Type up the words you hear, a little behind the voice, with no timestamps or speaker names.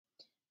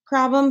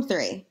Problem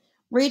 3.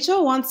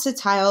 Rachel wants to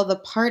tile the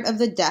part of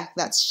the deck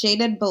that's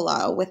shaded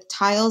below with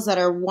tiles that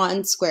are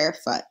 1 square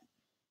foot.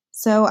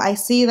 So I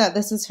see that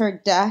this is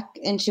her deck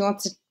and she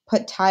wants to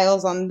put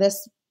tiles on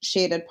this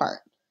shaded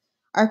part.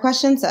 Our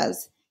question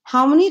says,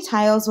 how many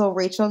tiles will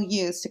Rachel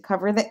use to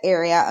cover the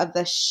area of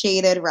the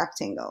shaded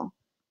rectangle?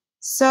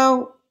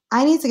 So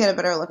I need to get a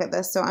better look at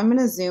this, so I'm going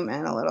to zoom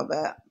in a little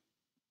bit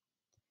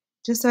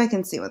just so I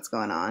can see what's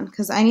going on,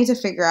 because I need to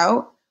figure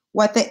out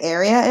what the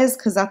area is,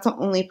 because that's the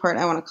only part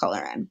I want to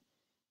color in.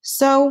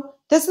 So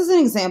this is an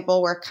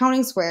example where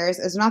counting squares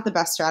is not the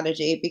best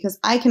strategy because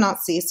I cannot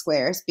see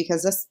squares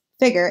because this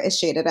figure is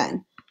shaded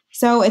in.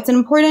 So it's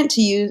important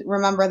to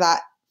remember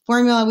that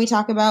formula we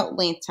talk about,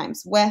 length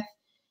times width,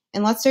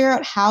 and let's figure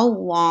out how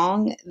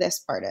long this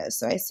part is.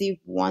 So I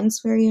see 1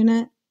 square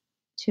unit,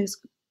 2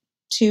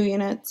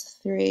 units,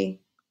 3,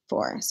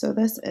 4. So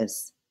this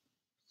is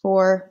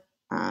 4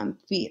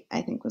 feet,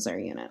 I think was our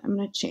unit. I'm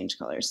going to change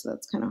colors, so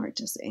that's kind of hard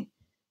to see.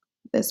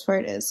 This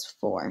part is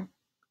 4.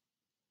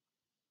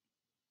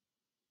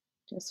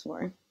 Just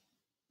 4.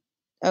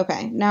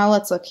 Okay, now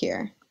let's look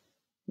here.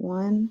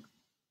 1,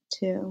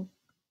 2,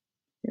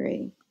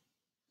 3,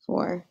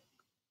 4,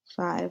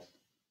 5,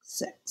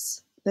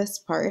 6. This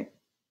part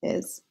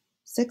is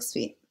 6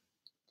 feet.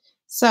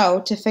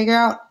 So to figure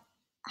out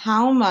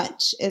how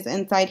much is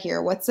inside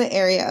here, what's the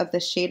area of the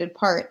shaded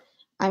part,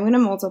 I'm going to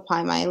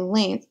multiply my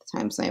length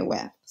times my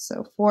width.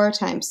 So 4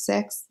 times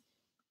 6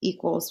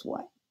 equals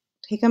what?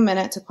 Take a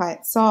minute to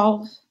quiet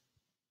solve.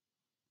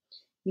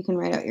 You can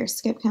write out your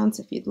skip counts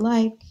if you'd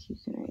like. You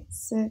can write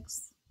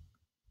 6,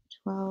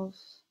 12,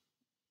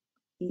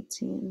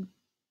 18,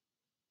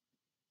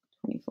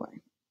 24.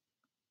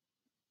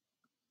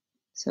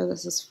 So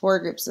this is 4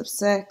 groups of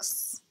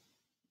 6.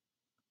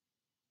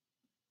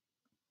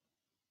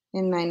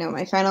 And I know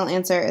my final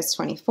answer is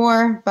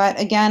 24, but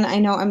again, I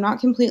know I'm not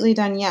completely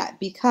done yet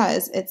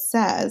because it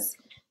says,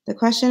 the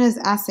question is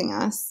asking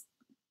us,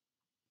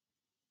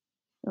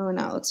 oh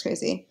no, it looks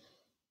crazy.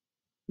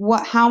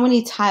 How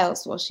many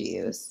tiles will she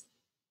use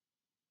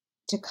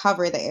to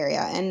cover the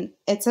area? And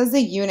it says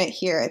the unit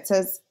here, it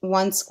says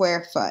 1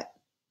 square foot.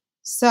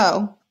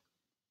 So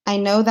I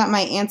know that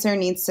my answer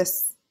needs to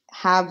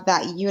have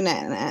that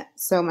unit in it.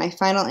 So my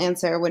final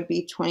answer would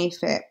be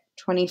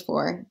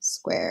 24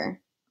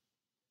 square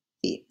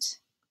feet.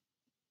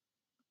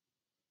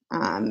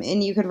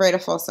 And you could write a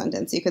full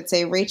sentence. You could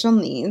say Rachel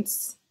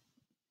needs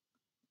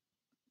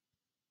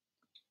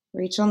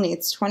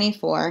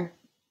 24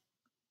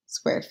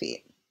 square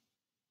feet.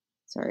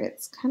 Sorry,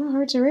 it's kind of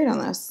hard to read on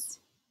this.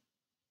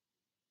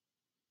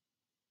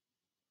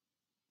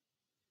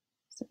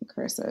 It's in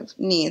cursive.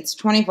 Needs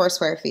 24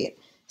 square feet.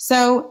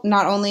 So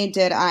not only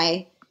did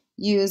I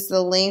use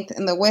the length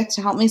and the width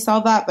to help me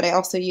solve that, but I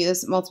also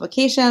used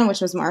multiplication, which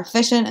was more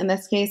efficient in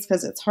this case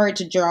because it's hard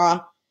to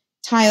draw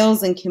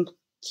tiles and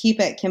keep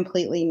it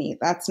completely neat.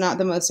 That's not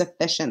the most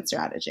efficient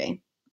strategy.